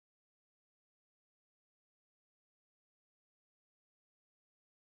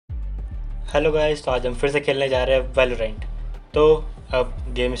Hello guys, तो आज हम फिर से खेलने जा रहे हैं वैलोरेंट। तो अब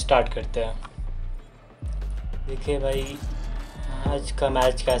गेम स्टार्ट करते हैं। देखिए भाई, आज का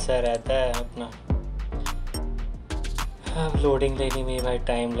मैच कैसा रहता है अपना। अब लोडिंग लेने में भाई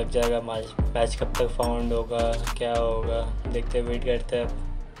टाइम लग जाएगा। मैच कब तक फाउंड होगा, क्या होगा, देखते वेट करते हैं। अब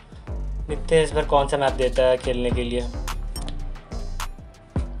देखते हैं इस बार कौन सा मैप देता है खेलने के लिए।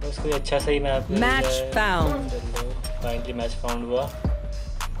 बस कोई अच्छा सही मैप फाइनली मैच फाउंड हुआ।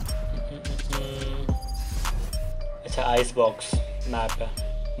 अच्छा, आइस बॉक्स मैप है,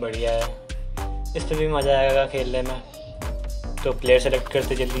 बढ़िया है। इस पर भी मज़ा आएगा खेलने में। तो प्लेयर सेलेक्ट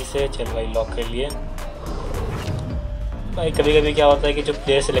करते जल्दी से। चल भाई, लॉक कर लिए भाई। कभी कभी क्या होता है कि जो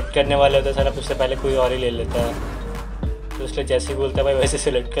प्लेयर सेलेक्ट करने वाले होते हैं सारा उससे पहले कोई और ही ले लेता है, तो इसलिए जैसे ही बोलता है भाई वैसे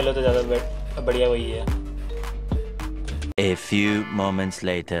सेलेक्ट कर लो तो ज़्यादा बढ़िया वही है। A few moments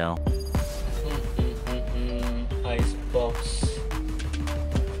later. Ice box.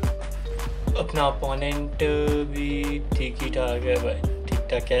 अपना अपोनेंट भी ठीक ही ठाक है भाई, ठीक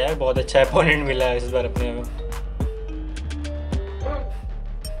ठाक है यार। बहुत अच्छा अपोनेंट मिला है इस बार अपने में।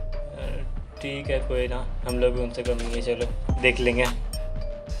 ठीक है, कोई ना, हम लोग भी उनसे कम नहीं है। चलो देख लेंगे।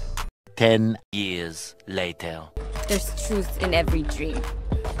 10 years later. There's truth in every dream,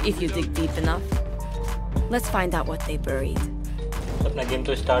 if you dig deep enough. Let's find out what they buried. अपना गेम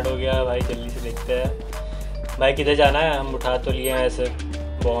तो स्टार्ट हो गया भाई, जल्दी से देखते हैं। भाई किधर जाना है? हम उठा तो लिए हैं ऐसे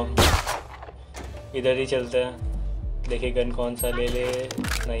बॉम्ब, इधर ही चलते हैं। देखिए गन कौन सा ले ले।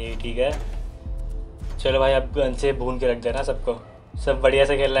 नहीं, ये ठीक है। चलो भाई, अब गन से भून के रख देना सबको। सब बढ़िया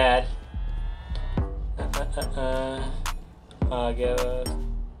से खेलना है यार। आ गया।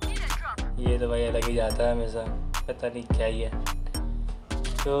 ये तो भाई अलग ही जाता है हमेशा, पता नहीं क्या ही है।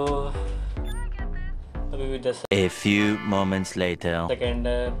 तो अभी भी 10 A few moments later. Second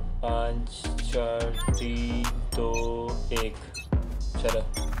है। 5 4 3 2 1। चलो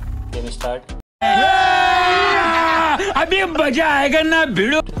गेम स्टार्ट। अभी मजा आएगा ना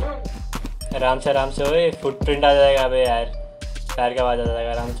भिड़ो। आराम से ओए, फुटप्रिंट आ जाएगा अबे यार, पैर का आवाज आ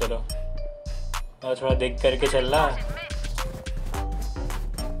जाएगा। आराम से चलो और थोड़ा देख करके चलना।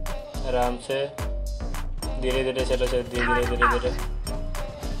 आराम से, धीरे धीरे चलो, धीरे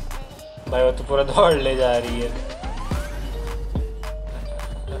भाई। वो तो पूरा दौड़ ले जा रही है।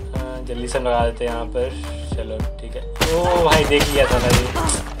 जल्दी से लगा देते हैं यहाँ पर। चलो ठीक है। ओ भाई, देख लिया था मैंने।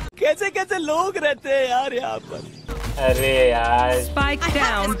 कैसे कैसे लोग रहते हैं यार यहाँ पर। अरे यार, Spike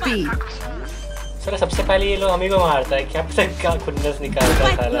down B. सर सबसे पहले ये लोग हम ही को मारता है। क्या पता क्या खुन्नस निकालता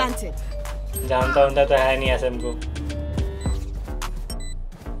है साला। जानता तो है नहीं ऐसे हमको।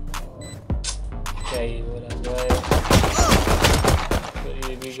 क्या ही बोला भाई।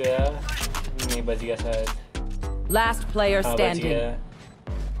 ये भी गया, नहीं बच गया शायद। Last player standing.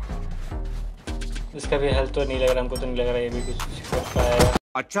 इसका भी हेल्थ तो नहीं लग रहा हमको, तो नहीं लग रहा ये भी कुछ कर पाएगा।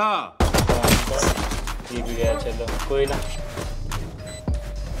 अच्छा, ये भी गया। चलो कोई ना,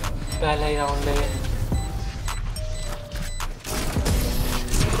 पहला ही राउंड है।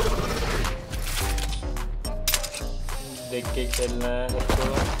 देख के खेलना है सबको,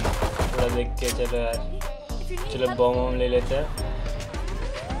 थोड़ा देख के। चलो यार, चलो बॉम्ब ले लेते हैं।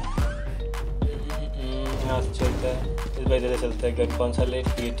 यहाँ से चलता है, इस बार इधर चलता है। गन कौन सा ले?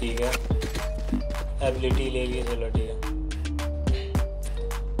 ये ठीक है, एबिलिटी ले लिए। चलो ठीक है।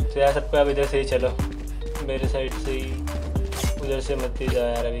 तो यार सबको अब इधर से ही चलो, मेरे साइड से ही। उधर से मत ही जाओ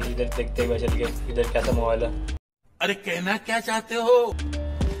यार, अभी इधर देखते हुए चल के इधर कैसा माहौल है। अरे कहना क्या चाहते हो?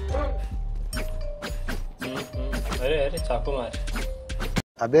 अरे अरे, चाकू मार।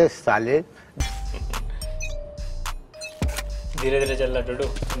 अबे साले। धीरे धीरे चल रहा टूडू,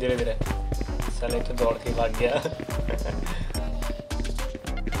 धीरे धीरे। साले तो दौड़ के भाग गया।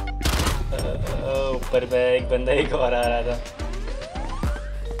 ऊपर पे एक बंदा एक और आ रहा था।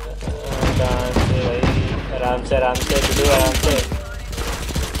 भाई आराम से टूडू, आराम से।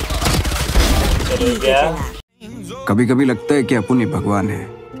 चलो गया। कभी कभी लगता है कि अपन ही भगवान है।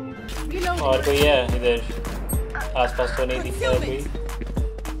 और कोई है इधर आसपास? तो नहीं दिख रहा कोई।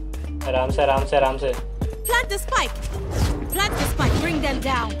 आराम से। Plant the spike. Plant the spike. Bring them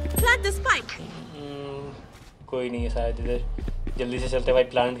down. Plant the spike. कोई नहीं है शायद इधर। जल्दी से चलते भाई,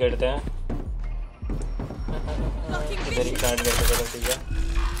 प्लांट करते हैं। इधर ही प्लांट करते। चलो ठीक है,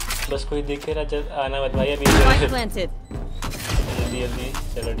 बस कोई दिखे ना आना मत भाई। अभी जल्दी।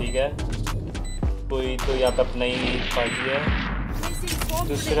 चलो ठीक है। कोई तो यहाँ पे अपना ही पार्टी है।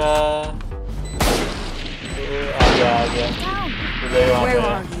 दूसरा आ गया उधर, वहाँ पे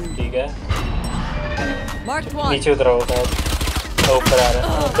ठीक है। नीचे उतरा हो शायद, ऊपर आ रहा है।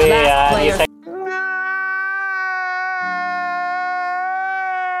 अबे यार, ये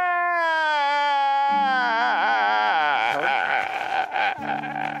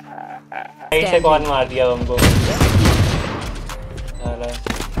साइड से कौन मार दिया हमको?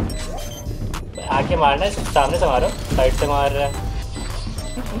 आके मारना है, सामने से मारो, साइड से मार रहा है।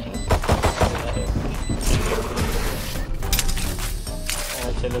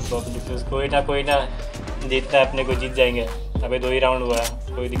 चलो कोई ना जीतना है, अपने को जीत जाएंगे। अबे 2 ही राउंड हुआ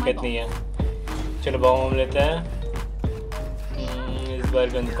है, कोई दिक्कत नहीं है। चलो बॉम्ब लेते हैं। इस बार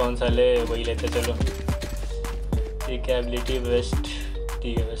गन कौन सा ले, वही लेते हैं। चलो ठीक है, एबिलिटी वेस्ट,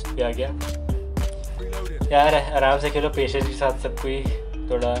 ठीक है वेस्ट भी आ गया यार। आराम से खेलो, पेशेंस के साथ सब कोई,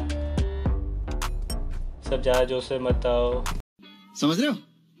 थोड़ा सब ज़्यादा जोश से मत आओ। समझ रहे हो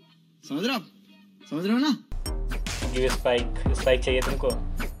ना? गिव स्पाइक चाहिए तुमको?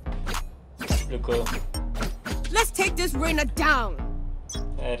 रुको, Let's take this Reina down.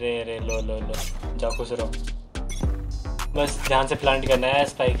 अरे लो जाओ, खुश रहो। बस ध्यान से प्लांट करना है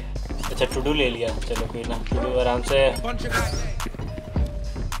स्पाइक। अच्छा टूडू ले लिया, चलो कोई ना, टूडू आराम से लिया।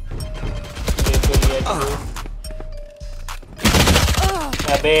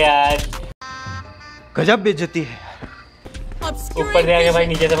 अबे यार गजब बेइज्जती है। ऊपर से आके भाई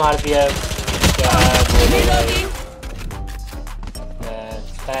नीचे से मार दिया। क्या बोले भाई?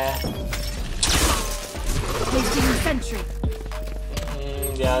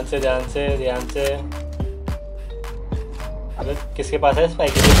 ध्यान से। अबे किसके पास है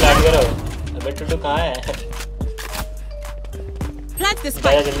स्पाइक? प्लांट करो। अबे टूटू कहाँ है?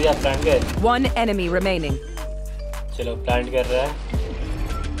 जल्दी आप प्लांट कर। One enemy remaining. चलो प्लांट कर रहा है।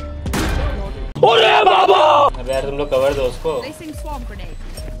 अरे बाबा! अबे यार तुम लोग कवर दो उसको।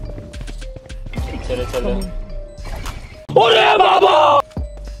 चलो। अरे बाबा!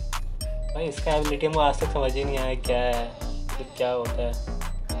 भाई इसका एबिलिटी मुझे आज तक समझ ही नहीं आया क्या है, तो क्या होता है।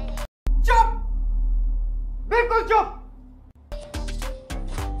 चुप, बिल्कुल चुप।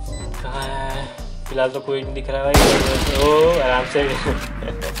 कहाँ है? फिलहाल तो कोई नहीं दिख रहा भाई। ओ आराम से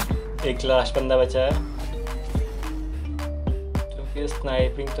एक लास्ट बंदा बचा है, क्योंकि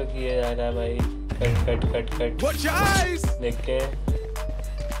स्नाइपिंग तो किया जा रहा है भाई। कट देख के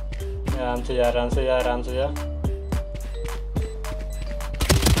आराम से जा।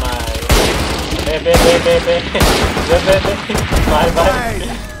 मार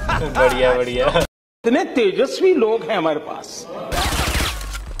बढ़िया। इतने तेजस्वी लोग हैं हमारे पास।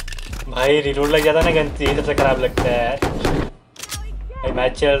 भाई रिलोड लग जाता ना गन, यही सबसे खराब लगता है यार। भाई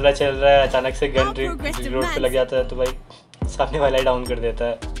मैच चल रहा है, अचानक से गन रिलोड पे लग जाता है तो भाई सामने वाला ही डाउन कर देता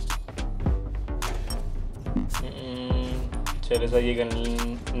है। चलो सर ये गन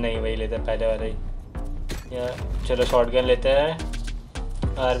नहीं, वही लेते हैं पहले वाला ही। या चलो शॉटगन लेते हैं,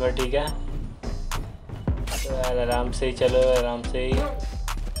 आर्मर ठीक है। तो यार आराम से ही चलो, आराम से ही।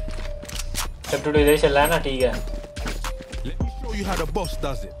 सब टूटू इधर ही चल रहा है ना, ठीक है।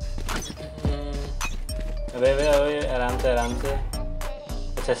 अबे आराम से।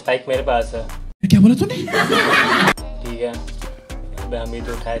 अच्छा स्पाइक मेरे पास है। क्या बोला तूने? ठीक है, अबे हम ही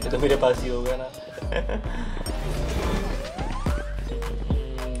तो उठाए थे तो मेरे पास ही होगा ना।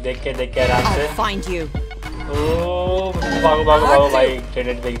 देख के आराम से। Find you. ओ भागो भाई,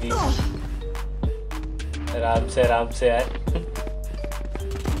 ग्रेनेड फेंक दी। आराम से यार।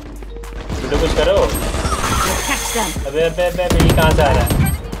 तो कुछ करो। अबे मिली कहाँ से आ रहा है?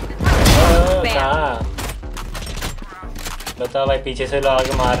 कहाँ? बताओ भाई, पीछे से लोग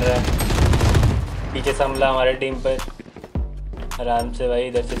आगे मार रहे हैं, पीछे से हमला हमारे टीम पर। आराम से भाई,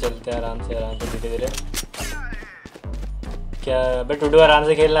 इधर से चलते हैं आराम से धीरे। क्या अबे टूडू आराम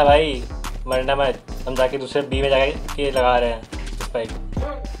से खेलना भाई, मरना मत। हम जाके दूसरे बी में जाके लगा रहे हैं स्पाइक।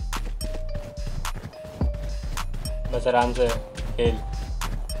 बस आराम से खेल।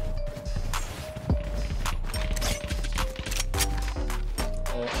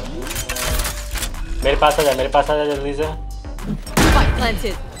 मेरे पास आ जा जल्दी से।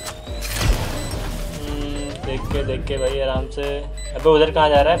 देख के भाई आराम से। अबे उधर कहाँ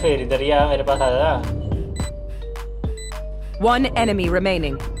जा रहा है फिर? इधर ही आ, मेरे पास आ जा। One enemy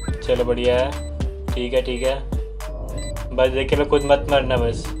remaining. चलो बढ़िया है, ठीक है। बस देख के खुद मत मरना,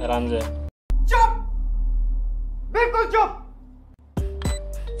 बस आराम से। चुप, बिल्कुल चुप।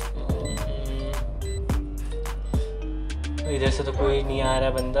 इधर से तो कोई नहीं आ रहा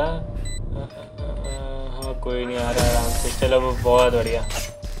बंदा। हाँ कोई नहीं आ रहा, आराम से चलो। वो बहुत बढ़िया।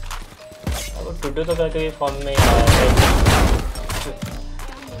 अब टूटू तो कभी फॉर्म में ही आया है।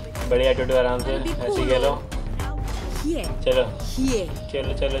 बढ़िया टूटू, आराम से ऐसे खेलो। चलो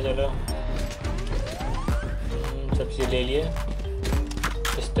सब चीज़ ले लिए,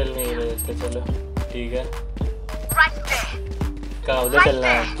 पिस्टल में ही ले लेते। चलो ठीक है, कहाँ उधर चलना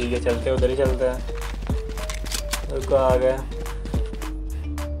है? ठीक है चलते, उधर ही चलते हैं। रुको आ गए,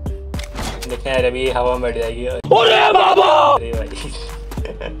 देखना है अभी हवा में बैठ जाएगी। अरे बाबा! अरे भाई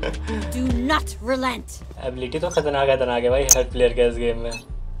Do not relent. एबिलिटी तो खतरनाक है भाई हर प्लेयर का इस गेम में।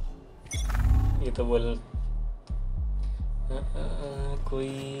 ये तो बोल कोई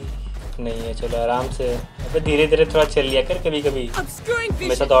नहीं है। चलो आराम से, अबे धीरे धीरे थोड़ा चल लिया कर कभी कभी,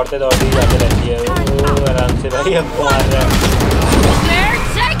 हमेशा दौड़ते दौड़ते ही जाते रहती है। ओ आराम से भाई, हमको मार रहा है।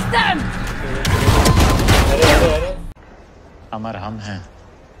 अरे अरे अरे अमर हम हैं,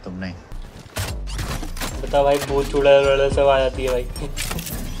 तुम नहीं। बता भाई, भूत चूड़ा सब आ जाती है भाई।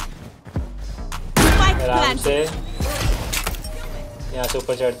 आराम से यहाँ से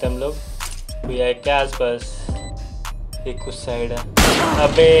ऊपर चढ़ते हम लोग। कोई है क्या आसपास? एक कुछ साइड है।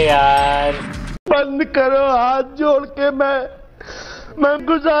 अबे यार बंद करो, हाथ जोड़ के मैं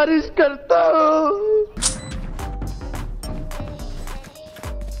गुजारिश करता हूँ।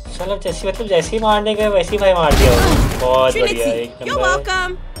 चलो जैसे मतलब जैसे ही मारने गए वैसे ही भाई मार दिया। बहुत बढ़िया, एक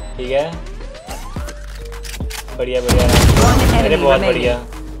नंबर। ठीक है, बढ़िया बढ़िया। अरे बहुत बढ़िया,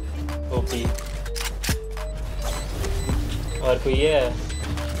 ओपी। और कोई है?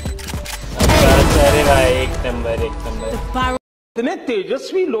 अरे भाई एक नंबर एक नंबर। कितने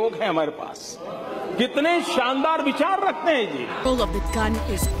तेजस्वी लोग हैं हमारे पास, कितने शानदार विचार रखते हैं जी।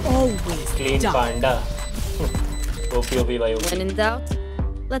 क्लीन पांडा। ओपी ओपी भाई OP. When in doubt,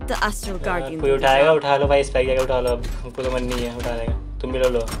 let the astral guardian. कोई उठाएगा? उठा लो भाई, स्पाइक जाके उठा लो। अब हमको तो मन नहीं है उठाने का, तुम भी लो।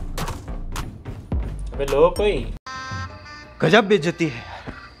 अबे लो कोई। गजब बेइज्जती है।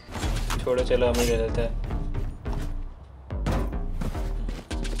 छोड़ो, चलो हम ही ले लेते हैं।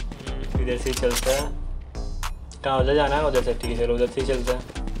 इधर से ही चलता है। कहाँ उधर जाना है? उधर से, ठीक है चलो उधर से ही चलता है।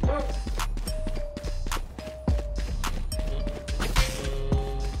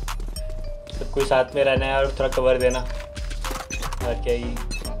 सब कोई साथ में रहना है और थोड़ा कवर देना, और क्या ही।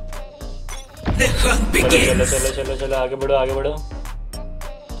 चलो चलो चलो चलो आगे बढ़ो आगे बढ़ो,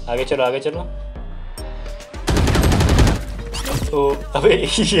 आगे चलो आगे चलो। तो अबे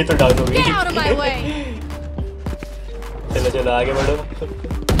ये तो डाउन हो गई। चलो चलो आगे बढ़ो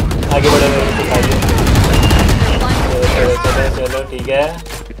आगे बढ़ो। चलो चलो चलो ठीक है,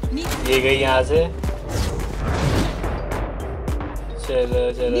 ये गई यहाँ से। चलो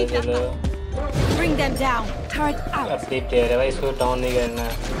चलो चलो, अपनी प्लेयर है भाई, इसको डाउन नहीं करना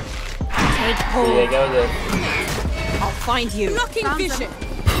है। ये है क्या उधर?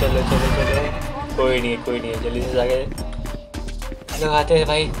 चलो चलो चलो, कोई नहीं है, जल्दी से जाके लगाते हैं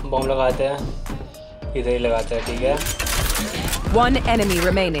भाई, बॉम्ब लगाते हैं। इधर ही लगाते हैं, ठीक है। One enemy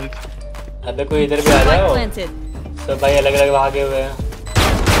remaining. अबे कोई इधर भी आ जाओ। सब भाई अलग अलग भागे हुए हैं।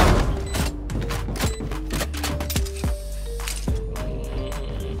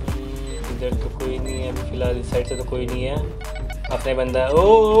 इधर तो कोई नहीं है अभी फिलहाल, इस साइड से तो कोई नहीं है। अपने बंदा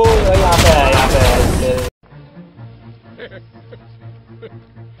ओ यहाँ पे है, यहाँ पे है।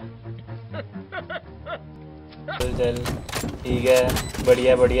 चल ठीक है,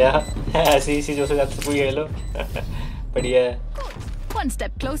 बढ़िया बढ़िया। ऐसी इसी जो से जाते कोई है लो। बढ़िया है। One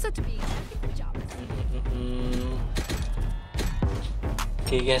step closer to being.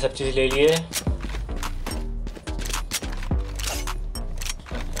 ठीक है, सब चीज़ ले लिए।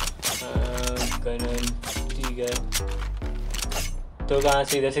 ठीक है, तो कहाँ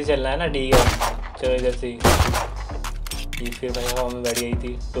से? इधर से चलना है ना, ठीक है चलो इधर से ही। फिर भाई हवा में बैठ गई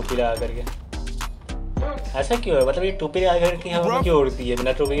थी टोपी लगा करके। ऐसा क्यों है? मतलब ये टोपी लगा करके हवा में क्यों उड़ती है?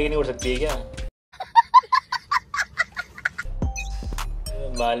 बिना टोपी के नहीं उड़ सकती है क्या?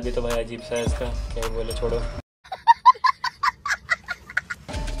 बाल भी तो भाई अजीब सा है इसका, क्या बोले, छोड़ो।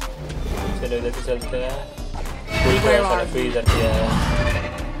 चलो इधर से चलते हैं। कोई इधर किया है।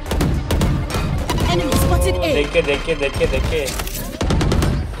 देख के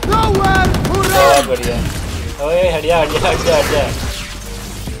बहुत बढ़िया। ओए हटिया हटिया हटिया हटिया।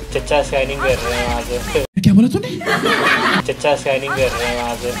 चच्चा स्कैनिंग कर रहे हैं वहाँ से। क्या बोला तूने? चच्चा स्कैनिंग कर रहे हैं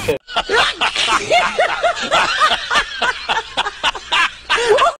वहाँ से।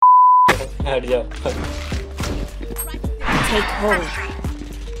 हट जाओ।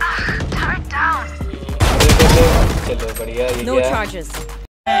 चलो बढ़िया, ये क्या?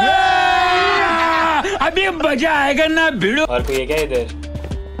 अभी मजा आएगा ना भिड़ो। और कोई है क्या इधर?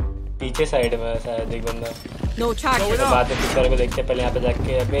 पीछे साइड में शायद एक बंदा। तो बात है, पिक्चर को देखते हैं पहले यहाँ पे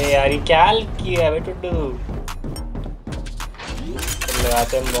जाके। अबे यार ये क्या किया है टुड्डू?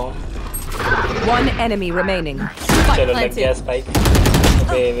 लगाते हैं बॉम्ब। One enemy remaining. चलो लग गया स्पाइक।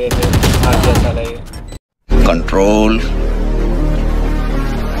 वे भाग गया साला ये। कंट्रोल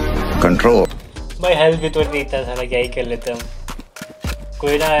भाई, हेल्थ भी तो नहीं था साला, क्या ही कर लेते हम।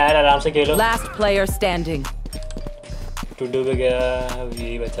 कोई ना यार, आराम से खेलो। Last player standing. टुड्डू पे गया, अब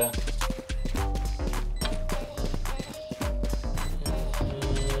यही बचा।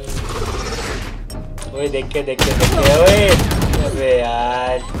 ओए देख के ओए अबे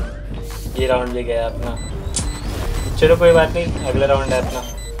यार ये राउंड भी गया अपना। चलो कोई बात नहीं, अगला राउंड है अपना,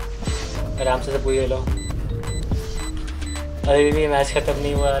 आराम से सब कोई खेलो। अभी भी मैच खत्म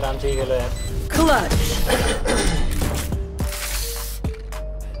नहीं हुआ, आराम से ही खेलो यार।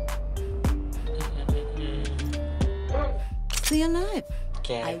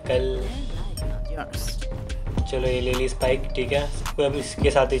 क्या कल चलो ये ले ली स्पाइक, ठीक है सबको अब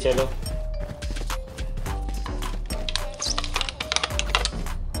इसके साथ ही चलो।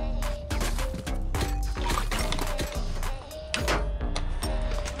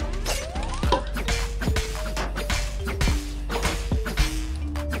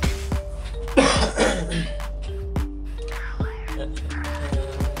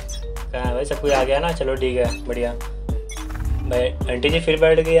 कहाँ भाई सब कोई आ गया ना, चलो ठीक है बढ़िया। भाई आंटी जी फिर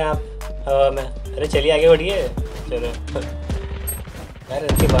बैठ गई आप हवा में, अरे चलिए आगे बढ़िए। चलो यार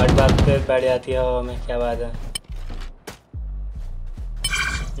इतनी बात पे बैठ जाती है हवा में, क्या बात है।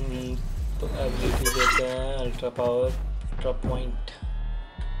 तो अब देते हैं अल्ट्रा पावर ड्रॉप पॉइंट।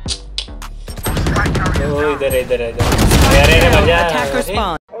 ओ इधर इधर इधर, अरे मजा।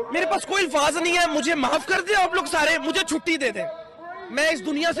 मेरे पास कोई अल्फाज नहीं है, मुझे माफ कर दे आप लोग सारे, मुझे छुट्टी दे दे, मैं इस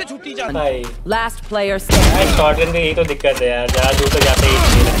दुनिया से छुट्टी चाहता हूं। भाई Last player standing. शॉटगन की यही तो दिक्कत है यार, ज़्यादा दूर तक जाते ही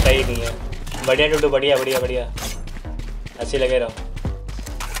नहीं, लगता ही नहीं है। बढ़िया टूटू, बढ़िया बढ़िया बढ़िया, ऐसे लगे रहो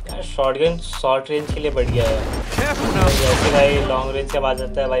यार। शॉटगन शॉर्ट रेंज के लिए बढ़िया है, जैसे भाई लॉन्ग रेंज का बात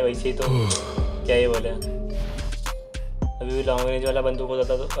आता है भाई, वैसे ही तो क्या ही बोले। अभी भी लॉन्ग रेंज वाला बंदूक होता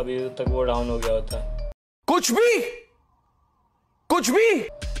था तो अभी तक वो डाउन हो गया होता। कुछ भी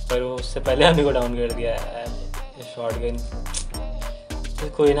पर वो उससे पहले अभी को डाउन कर दिया है शॉटगन। तो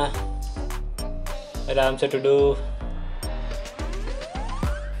कोई ना, आराम से टूडू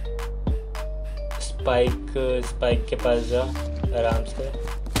स्पाइक के पास जा आराम से,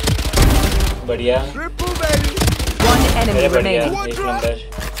 बढ़िया। One enemy बढ़िया remaining. एक नंबर।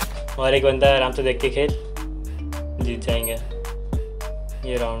 और एक बंदा आराम से देख के खेल, जीत जाएंगे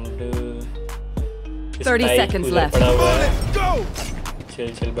ये राउंड। 30 seconds left. पड़ा हुआ है, चल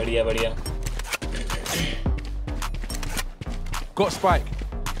चल बढ़िया बढ़िया। Got spike.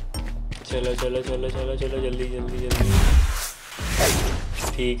 चलो चलो चलो चलो चलो जल्दी जल्दी जल्दी,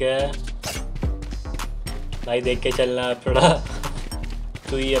 ठीक है भाई देख के चलना अब थोड़ा।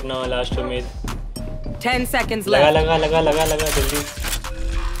 तू ही अपना लास्ट उम्मीद। 10 seconds लगा left. लगा लगा लगा लगा जल्दी,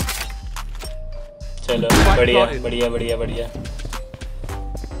 चलो बढ़िया बढ़िया बढ़िया बढ़िया।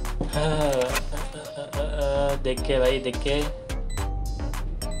 देख के भाई देख के,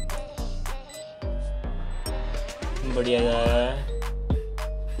 बढ़िया जा रहा है।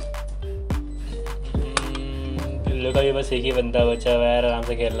 पिल्लो का भी बस एक ही बंदा बचा हुआ है यार, आराम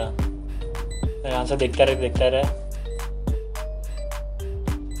से खेलना, आराम से देखता रहे देखता रहे।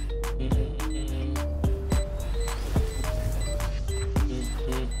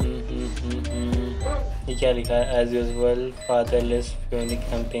 ये क्या लिखा है? As usual fatherless फ्यूनिक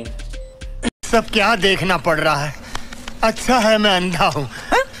campaign. सब क्या देखना पड़ रहा है, अच्छा है मैं अंधा हूँ।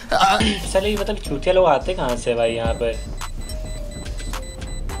 चलो ये मतलब चूतिया लोग आते कहाँ से भाई यहाँ पर,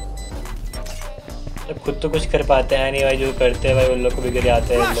 मतलब खुद तो कुछ कर पाते हैं नहीं भाई, जो करते हैं भाई उन लोग को भी गिर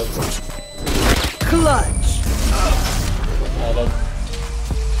आते हैं लोग।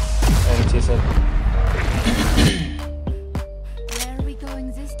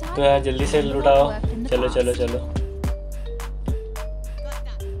 तो यार जल्दी से लुटाओ, चलो चलो चलो,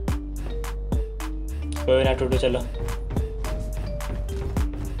 कोई ना टूटू, चलो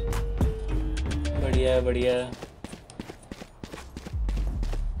बढ़िया बढ़िया।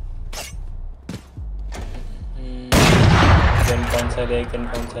 गन कौन सा ले, गन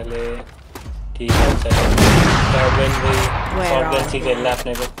कौन सा ले, ठीक है चलो शॉटगन भी, शॉटगन से खेलना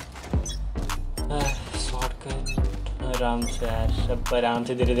अपने को। शॉटगन आराम से यार, सब आराम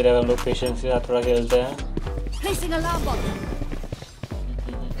से धीरे धीरे हम लोग पेशेंस के साथ थोड़ा खेलते हैं।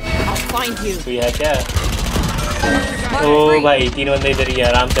 कोई है क्या? ओ भाई तीन बंदे इधर ही है,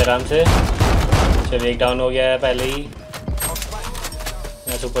 आराम से। चलो एक डाउन हो गया है पहले ही,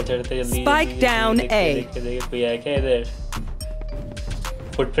 मैं ऊपर चढ़ते जल्दी। Spike down A. देखते कोई है क्या इधर?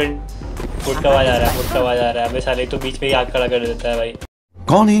 फुट का आवाज आ रहा है, अबे साले तो बीच में ही आग खड़ा कर देता है भाई।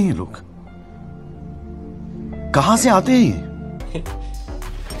 कौन है ये लोग, कहाँ से आते हैं?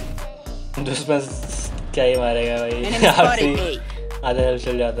 दुश्मन क्या ही मारेगा भाई, आपसे आधा हेल्थ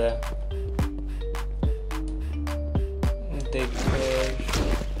चल जाता है।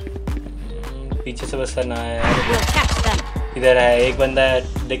 पीछे से बस करना है यार, इधर है एक बंदा है,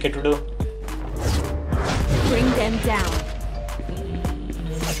 देख के टूटू।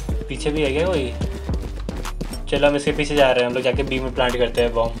 पीछे भी है क्या कोई? चलो हम इसके पीछे जा रहे हैं, हम लोग जाके बी में प्लांट करते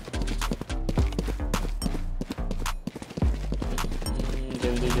हैं बॉम्ब।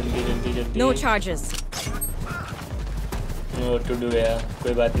 जल्दी जल्दी जल्दी जल्दी। No charges. No to do यार,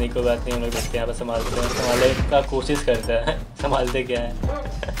 कोई बात नहीं कोई बात नहीं, हम लोग देखते हैं यहाँ पर संभालते हैं, संभालने का कोशिश करते हैं संभालते क्या है।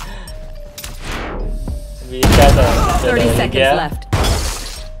 अभी क्या था? 30 seconds left.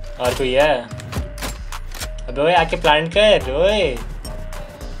 और कोई है? अबे ओए आके प्लांट कर ओए,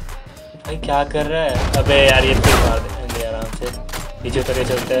 भाई क्या कर रहा है? अबे यार ये फिर मार दे आराम से, नीचे उतर के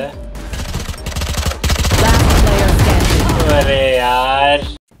चलते हैं। Last player standing. अरे यार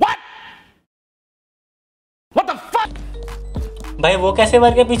भाई वो कैसे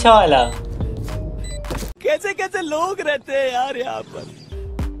मर गया पीछे वाला? कैसे कैसे लोग रहते हैं यार यहाँ पर।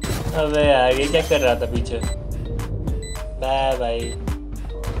 अबे यार ये क्या कर रहा था पीछे? बाय भाई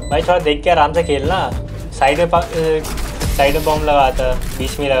भाई थोड़ा देख के आराम से खेलना, साइड में बॉम्ब लगाता,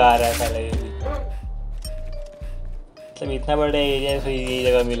 बीच में लगा रहा है साला ये भी। मतलब इतना बड़ा एरिया है, ये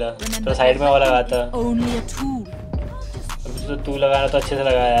जगह मिला तो साइड में वो लगाता। अभी तो तू लगाना तो अच्छे से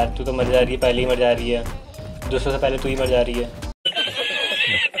लगा यार, तू तो मर जा रही है, पहले ही मर जा रही है, दूसरों से पहले तू ही मर जा रही है।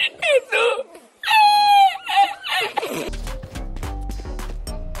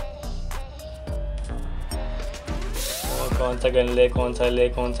 कौन सा गन ले, कौन सा ले,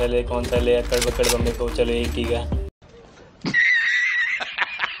 कौन सा ले, कौन सा ले, अकड़ बकड़ बम्बे को, चलो एक ठीक है।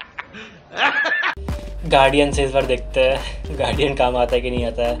 गार्डियन से इस बार देखते हैं गार्डियन काम आता है कि नहीं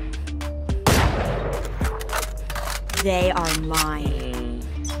आता है। They are mine.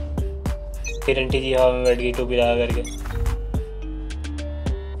 फिर आंटी जी हवा में बैठ गई टोपी लगा करके।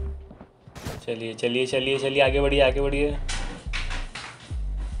 चलिए चलिए चलिए चलिए आगे बढ़िए आगे बढ़िए।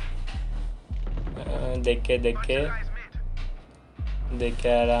 देख के देख के देख के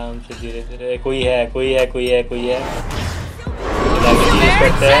आराम से धीरे धीरे। कोई है कोई है कोई है कोई है,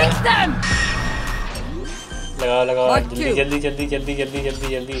 करते हैं। लगाओ लगाओ जल्दी जल्दी जल्दी जल्दी जल्दी जल्दी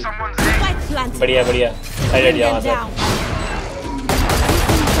जल्दी। बढ़िया बढ़िया साइड जाओ वहाँ से।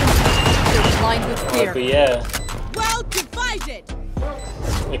 और कोई है,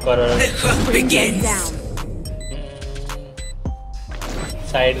 एक और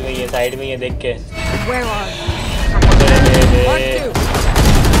साइड में ही है, साइड में ही है देख के।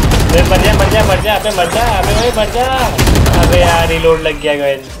 मर जा मर जा मर जा, अबे मर जा, अबे भाई मर जा। अबे यार रिलोड लग गया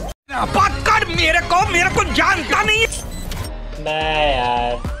गन। बात कर, मेरे को जानता नहीं मैं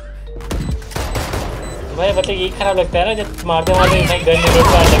यार भाई मतलब यही खराब लगता है ना जब मारते मारते गन रिलोड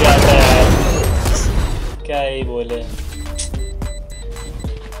मार लग जाता है यार, क्या ही बोले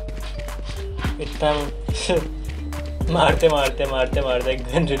इतना मारते मारते मारते मारते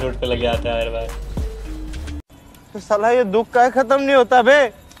गन रिलोड पे लग जाता है हर बार। तो साला ये दुख का खत्म नहीं होता बे।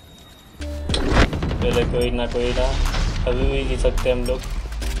 चलो कोई ना अभी भी जीत सकते हम लोग।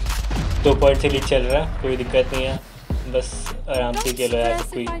 2 पॉइंट से लीड चल रहा है, कोई दिक्कत नहीं है, बस आराम से खेलो यार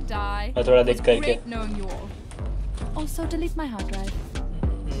सब कोई, और थोड़ा देख करके।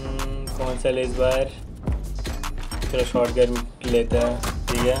 कौन सा ले इस बार? चलो शॉटगन लेते हैं,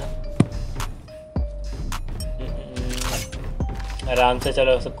 ठीक है आराम से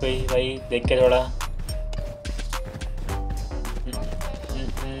चलो सब कोई भाई देख के थोड़ा।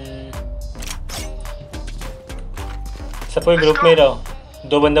 सब कोई ग्रुप में ही रहो,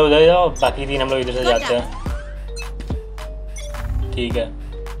 2 बंदे उधर जाओ, बाकी 3 हम लोग इधर से जाते हैं, ठीक है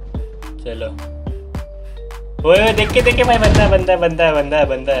चलो। वो देख के भाई बंदा बंदा बंदा बंदा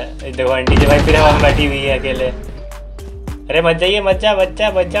बंदा है, देखो आंटी जी भाई फिर हम बैठी हुई है अकेले। अरे मत जाइए मत जा बच्चा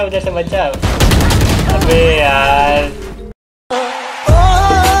बच्चा, उधर से मत जा। अबे यार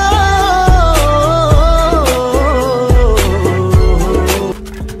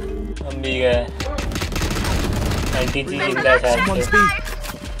हम भी गए। आंटी जी जिंदा है शायद से।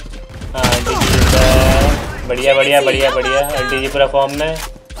 हाँ आंटी जी जिंदा है, बढ़िया बढ़िया बढ़िया बढ़िया। आंटी जी पूरा फॉर्म में,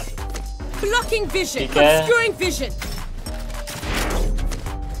 ठीक है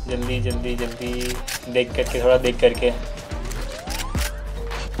जल्दी जल्दी जल्दी देख करके, थोड़ा देख करके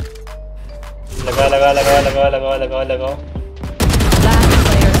लगा लगा लगा लगा लगा लगा लगाओ।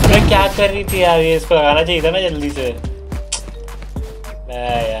 अरे क्या कर रही थी यार, ये इसको लगाना चाहिए था ना जल्दी से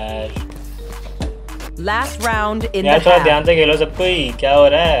यार। Last round in यार the थोड़ा half. ध्यान से खेलो सब कोई, क्या हो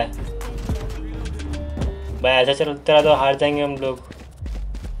रहा है भाई? ऐसा चलता रहा तो हार जाएंगे हम लोग,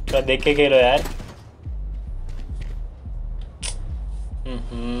 थोड़ा देख के खेलो यार।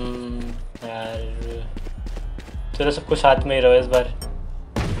 यार चलो सबको साथ में ही रहो इस बार,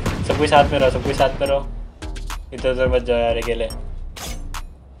 सबको साथ में रहो, सबको साथ में रहो, इधर उधर मत जाओ यार अकेले।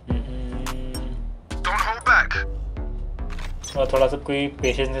 और थोड़ा सब कोई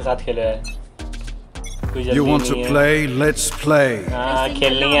पेशेंस के साथ खेलो यार, कोई जल्दी नहीं है। play, let's play. हाँ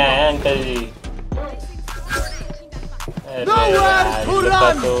खेलने आए हैं अंकल जी। अरे यार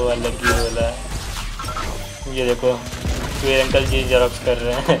तो अलग ही बोला, ये देखो सॉफ्टवेयर अंकल जी जेरॉक्स कर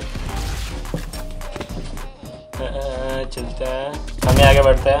रहे हैं। चलता है, हमें आगे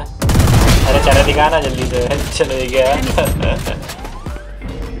बढ़ता है। अरे चलो दिखाना जल्दी से। चलो ये गया।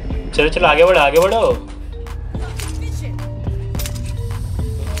 चलो चलो आगे बढ़ो आगे बढ़ो।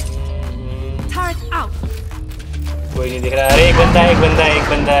 कोई नहीं दिख रहा। अरे एक बंदा है एक बंदा है एक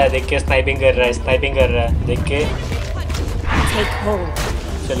बंदा है। देख के स्नाइपिंग कर रहा है स्नाइपिंग कर रहा है देख के।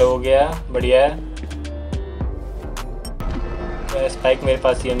 चलो हो गया बढ़िया है। स्पाइक मेरे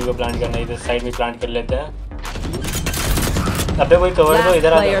पास ही है, को प्लांट करना है। इधर साइड में प्लांट कर लेते हैं। अबे कोई कवर दो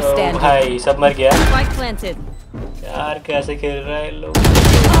इधर आ जाओ। भाई सब मर गया यार। कैसे खेल रहा है लोग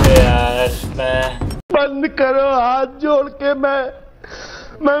यार। मैं बंद करो हाथ जोड़ के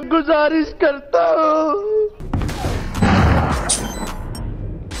मैं गुजारिश करता हूँ।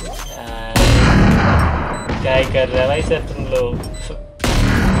 क्या ही कर रहा है भाई सर तुम लोग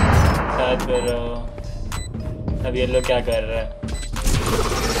साथ कर रहे हो। अब ये लोग क्या कर रहा है।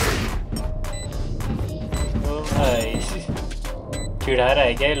 ओ भाई चिढ़ा रहा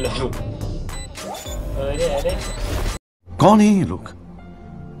है क्या ये लोग। अरे अरे कौन है ये लोग,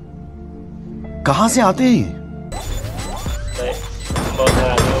 कहाँ से आते हैं ये? भाई बहुत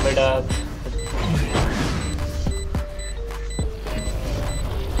खराब हो बेटा आप।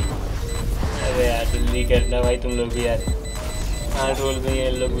 अरे यार जल्दी करना भाई तुम लोग भी यार। हाँ रोल में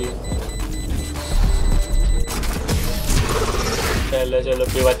ये लोग भी। चलो चलो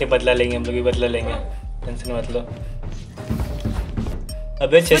कोई बात नहीं बदला लेंगे हम लोग भी बदला लेंगे। टेंशन मत लो।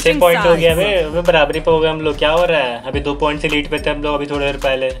 अबे 6 पॉइंट हो गया। अबे बराबरी पे हो गया हम लोग। क्या हो रहा है। अभी 2 पॉइंट से लीड पे थे हम लोग अभी थोड़ी देर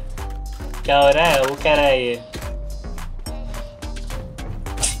पहले। क्या हो रहा है वो कह रहा है ये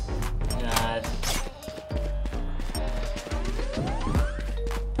यार।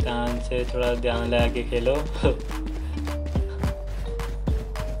 ध्यान से थोड़ा ध्यान लगा के खेलो।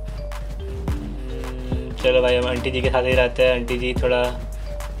 चलो भाई हम आंटी जी के साथ ही रहते हैं। आंटी जी थोड़ा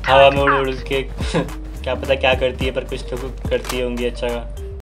हवा में उड़ उड़ के क्या पता क्या करती है पर कुछ तो करती होंगी अच्छा का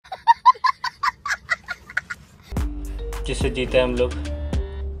जिससे जीते हम लोग।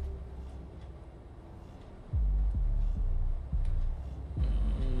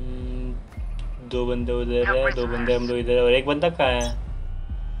 दो बंदे उधर है 2 बंदे हम लोग इधर और एक बंदा कहाँ है।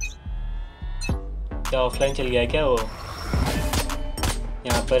 क्या ऑफलाइन चल गया क्या वो।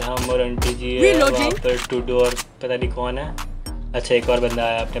 यहाँ पर हम और आंटी जी है। वहाँ पर टूडू और पता नहीं कौन है। अच्छा एक और बंदा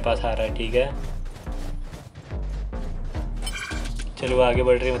आया अपने पास आ रहा है ठीक है। चलो वो आगे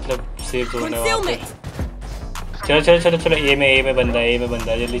बढ़ रही है मतलब सेफ जोन है वहाँ पे। चलो चलो चलो चलो ए में बंदा है। ए में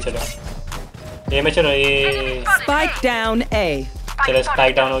बंदा है जल्दी चलो ए में चलो। ए Spike down A. चलो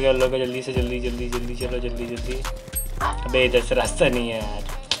स्पाइक डाउन हो गया उन लोगों का। जल्दी से जल्दी जल्दी जल्दी चलो जल्दी जल्दी। अबे इधर से रास्ता नहीं है यार।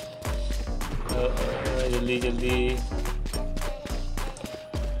 जल्दी जल्दी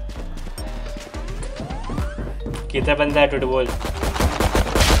कितना बंदा है टूट बोल।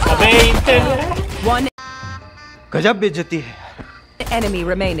 अबे One गजब बेइज्जती है। enemy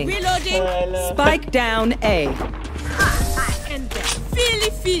remaining. Spike down A.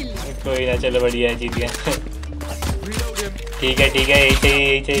 कोई ना चलो बढ़िया है जीत गया। ठीक है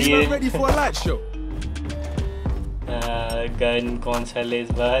यही चाहिए। गन कौन सा ले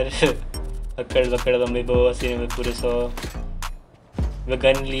इस बार। पकड़ मम्मी को सीने में पूरे 100 वो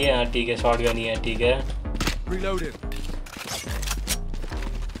गन लिए। हाँ ठीक है शॉर्ट गन ही है ठीक है।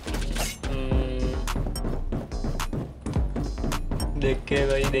 देख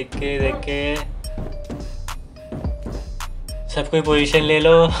के सब कोई पोजीशन ले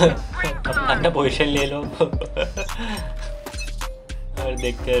लो। अपना पोजीशन ले लो और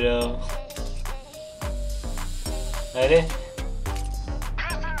देखते रहो। अरे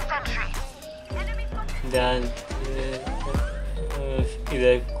ध्यान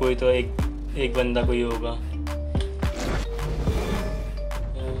इधर कोई तो एक बंदा कोई होगा।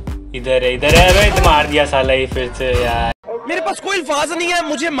 इधर है भाई। तो मार दिया साला ये फिर से यार। मेरे पास कोई अल्फाज नहीं है,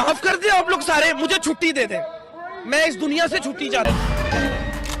 मुझे माफ कर दे आप लोग सारे। मुझे छुट्टी दे दे, मैं इस दुनिया से छुट्टी चाहता हूँ।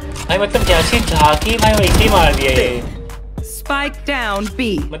 भाई मतलब जैसी झांकी भाई वैसे ही मार दिया ये। Spike down B.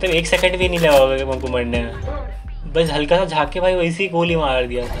 मतलब 1 सेकंड भी नहीं लगा होगा उनको मरने में। बस हल्का सा झांक के भाई वैसे ही गोली मार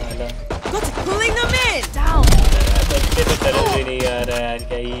दिया साला। बच्चे तो तरह भी नहीं आ रहा है यार।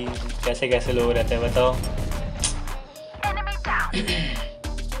 क्या ही कैसे लोग रहते हैं बताओ।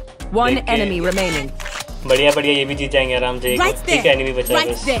 One enemy remaining. बढ़िया ये भी जीत जाएंगे आराम से। एक एनिमी बचा है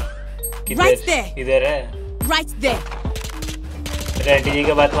बस। इधर है। अरे आंटी जी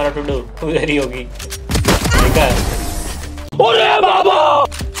का बात मारा टुडू उधर ही होगी। देखा अरे बाबा।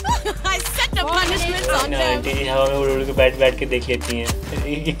 आंटी जी हवा में उड़ के बैठ के देख लेती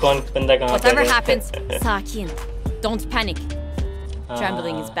हैं कि कौन बंदा कहाँ पे है। Whatever happens, Sakin, don't panic.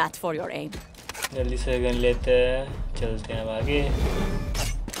 Trembling is bad for your aim. जल्दी से गन लेते हैं, चलते हैं आगे।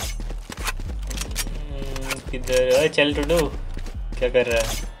 किधर चल टुडू, क्या कर रहा है?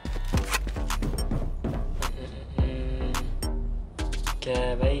 क्या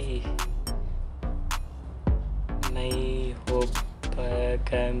है भाई? नहीं हो पाया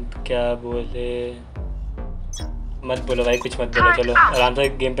कैंप, क्या बोले? मत बोलो भाई, कुछ मत बोलो, चलो आराम से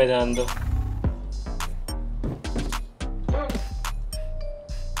गेम पे ध्यान दो।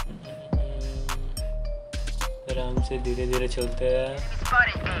 आराम से धीरे धीरे चलते हैं।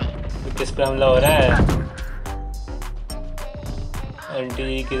 किस पे हमला हो रहा है? आंटी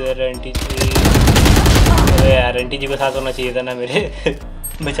जी किधर? आंटी जी, अरे यार आंटी जी को साथ होना चाहिए था ना मेरे।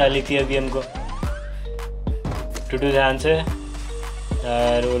 बचा ली थी अभी हमको। टूटू ध्यान से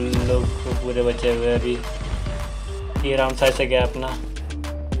यार, उन लोग को पूरे बचे हुए अभी। ये राउंड साइड से गया अपना।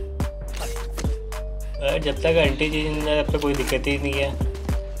 जब तक आंटी जी तब तक कोई दिक्कत ही नहीं है।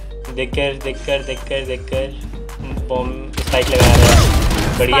 देख कर बॉम्ब स्ट्राइक लगा रहा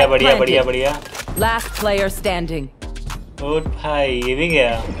है। बढ़िया बढ़िया बढ़िया बढ़िया। Last player standing. और भाई ये भी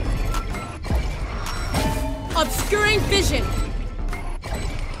गया। Obscuring vision.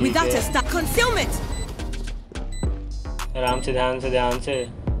 Without a stop concealment. आराम से, ध्यान से।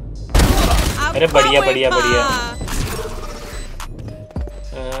 अरे बढ़िया बढ़िया बढ़िया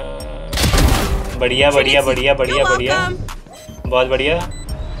बढ़िया बढ़िया बढ़िया बढ़िया बढ़िया, बहुत बढ़िया।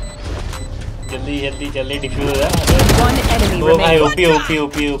 जल्दी डिफ्यूज हो जाए। ओ भाई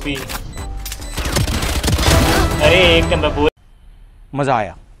ओपी। अरे एक नंबर बोल। मजा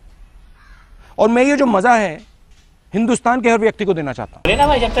आया, और मैं ये जो मजा है हिंदुस्तान के हर व्यक्ति को देना चाहता हूँ। लेना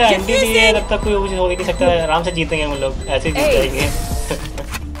भाई, जब तक एंटी नहीं है तब तक कोई कुछ हो ही नहीं सकता। आराम से जीतेंगे हम लोग, ऐसे ही जीत जाएंगे।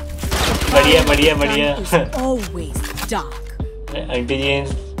 बढ़िया। एंटी जी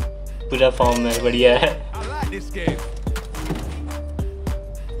पूरा फॉर्म में बढ़िया है।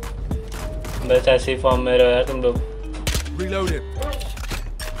 बस ऐसे ही फॉर्म में रहो यार तुम लोग।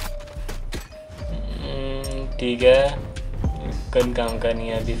 ठीक है, कल काम का नहीं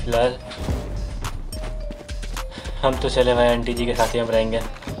है अभी फिलहाल। हम तो चले भाई आंटी जी के साथ ही हम रहेंगे।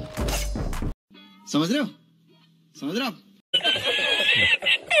 समझ रहे हो?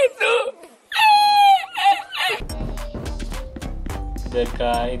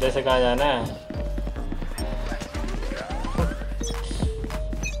 इधर से कहाँ जाना है?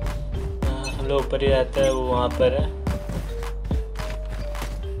 हम लोग ऊपर ही रहते हैं, वो वहाँ पर है।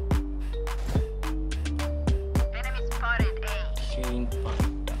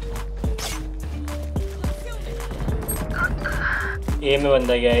 ए में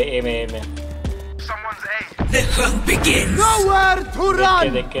बंदा गया है, ए में।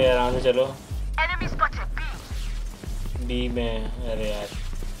 देख के आराम से चलो। बी में, अरे यार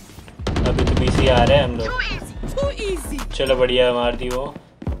अभी तो बीसी आ रहे हैं हम लोग। चलो बढ़िया, मार दी वो।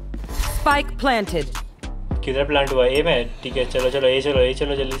 Spike planted. किधर प्लांट हुआ? ए में। ठीक है, चलो ए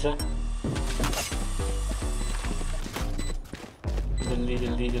चलो जल्दी से।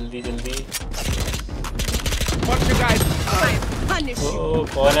 जल्दी। ओ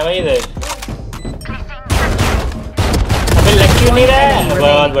कौन है भाई इधर? अबे लग क्यों नहीं रहा है?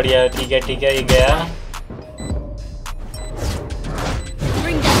 बहुत बढ़िया, ठीक है ये गया।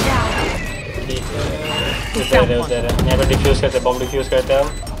 उधर है। यहाँ पर डिफ्यूज करते हैं, बॉम्ब डिफ्यूज करते हैं हम।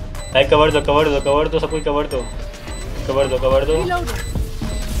 भाई कवर दो, सब कुछ कवर दो।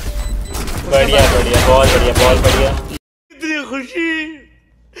 बढ़िया, बहुत बढ़िया। इतनी खुशी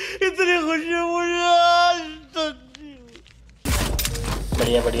मुझे आज तक।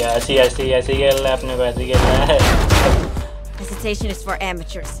 बढ़िया, ऐसे ही खेलना है अपने को, ऐसे ही खेलना है। Hesitation is for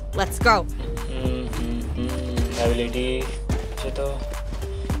amateurs. Let's go. Ability से तो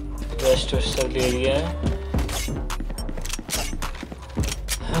वेस्ट सब ले लिया है।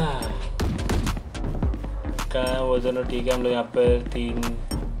 कहाँ है वो दोनों? ठीक है, हम लोग यहाँ पर 3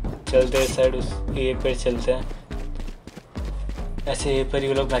 चलते हैं, इस साइड उस ए पर चलते हैं। ऐसे ए पर ही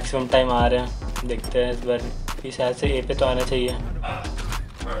वो लोग मैक्सिमम टाइम आ रहे हैं। देखते हैं इस बार भी शायद से ए पे तो आना चाहिए।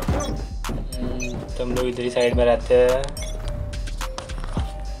 तो हम लोग इधर ही साइड में रहते हैं।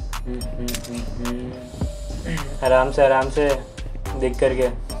 आराम से देख करके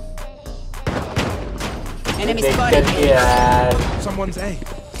यार।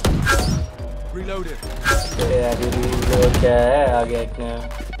 क्या है आगे एक ने?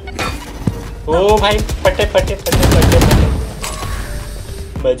 ओ भाई पटे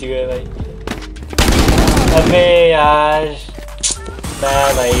बच गए भाई। अबे यार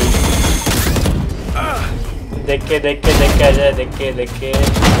भाई, देख के आ जाए, देख के।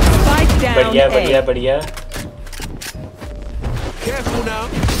 बढ़िया।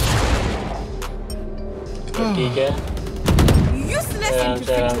 ठीक है।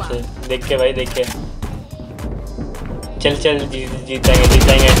 आराम से देख के भाई, देख के चल चल, जीत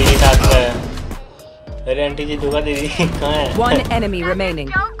जाएंगे आंटी जी साथ में। अरे आंटी जी धोखा दे दी, कहाँ है? One enemy remaining.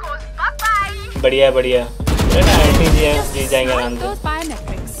 बढ़िया बढ़िया, अरे ना आंटी जी है, जीत जाएंगे आराम से।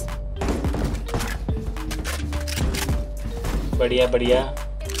 बढ़िया बढ़िया।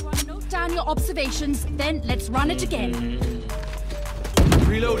 Down your observations, then let's run it again.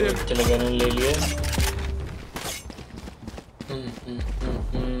 चलो गन ले लिए।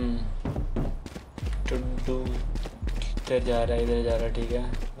 टुड्डू इधर जा रहा है, इधर जा रहा है, ठीक है,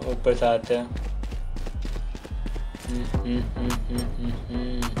 ऊपर से आते हैं।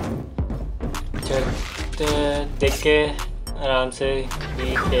 चलते देख के आराम से भी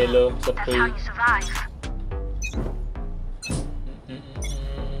खेलो सब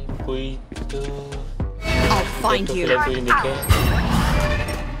कोई तो कोई दिखे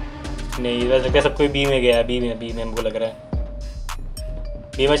नहीं, वैसे क्या सब कोई बी में गया, बी में हमको लग रहा है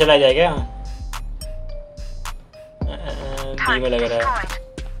बी में चला जाएगा, बी में लग रहा है।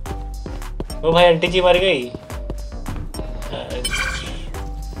 ओ भाई आंटी जी मर गई।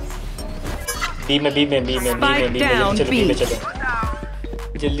 बी में चलो, बी में चलो,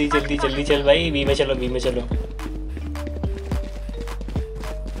 जल्दी चल भाई, बी में चलो, जल्दी।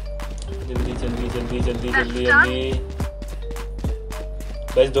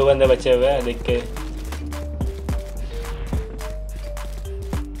 बस 2 बंदे बचे हुए हैं, देख के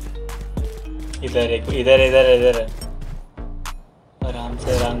इधर है, आराम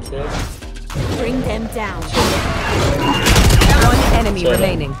से। Bring them down. One enemy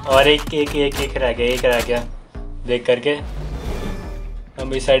remaining. और एक रह गया, देख करके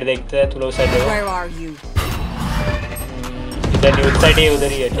हम इस साइड देखते हैं, तुम लोग साइड देखो। Where are you? इधर नहीं, उस साइड ही,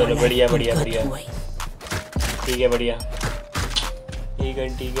 उधर ही है। चलो बढ़िया, ठीक है, बढ़िया, ठीक है।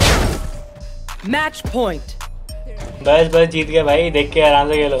 Match point. बस जीत गया भाई, देख के आराम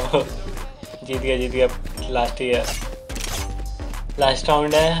से खेलो। जीत गया, लास्ट ही है, लास्ट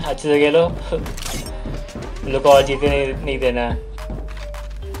राउंड है, अच्छे से खेलो। लोग को और जीते नहीं देना है।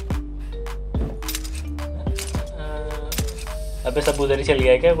 अबे सब उधर ही चल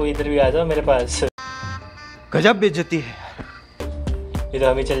गया क्या? कोई इधर भी आ जाओ मेरे पास। गजब बेइज्जती है। ये तो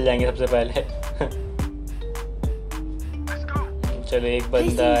हम ही चल जाएंगे सबसे पहले। चलो एक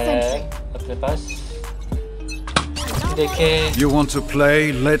बंदा है अपने पास, देखे। You want to play?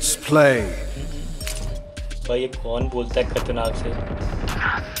 Let's play. भाई ये कौन बोलता है खतरनाक से?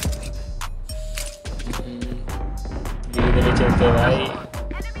 धीरे चलते हैं भाई।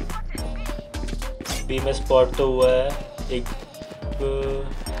 बी में स्पॉट तो हुआ है,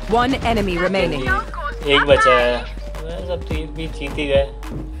 One enemy remaining. एक बचा है, सब तो भी जीत ही गए।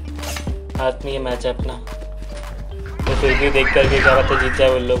 हाथ में ये मैच है अपना, तो फिर भी देख करके क्या पता जीत जाए,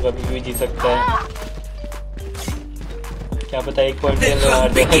 वो लोग अभी भी जीत सकता है, क्या पता 1 पॉइंट में हार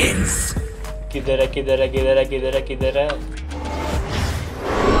जाए। किधर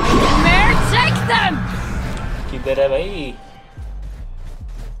है भाई?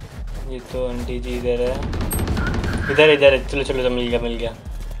 ये तो आंटी जी इधर है, इधर है। चलो मिल गया।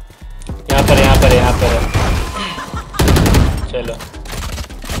 यहाँ पर है। चलो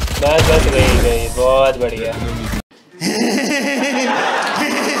बस गई, बहुत बढ़िया।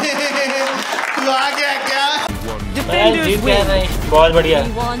 जीत गया भाई, बहुत बढ़िया।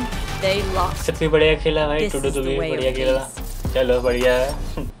 सबसे बढ़िया खेला भाई, टुडू तो भी बढ़िया खेला। चलो बढ़िया है,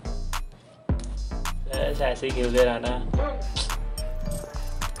 ऐसे ही खेलते रहना।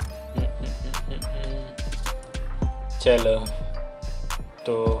 चलो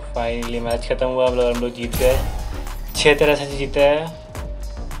तो फाइनली मैच खत्म हुआ, हम लोग जीत गए, 6 तरह से जीते हैं।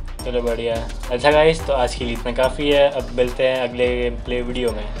 चलो बढ़िया। अच्छा गाइस, तो आज के लिए इतना काफ़ी है। अब मिलते हैं अगले प्ले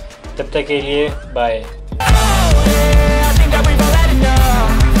वीडियो में, तब तक के लिए बाय।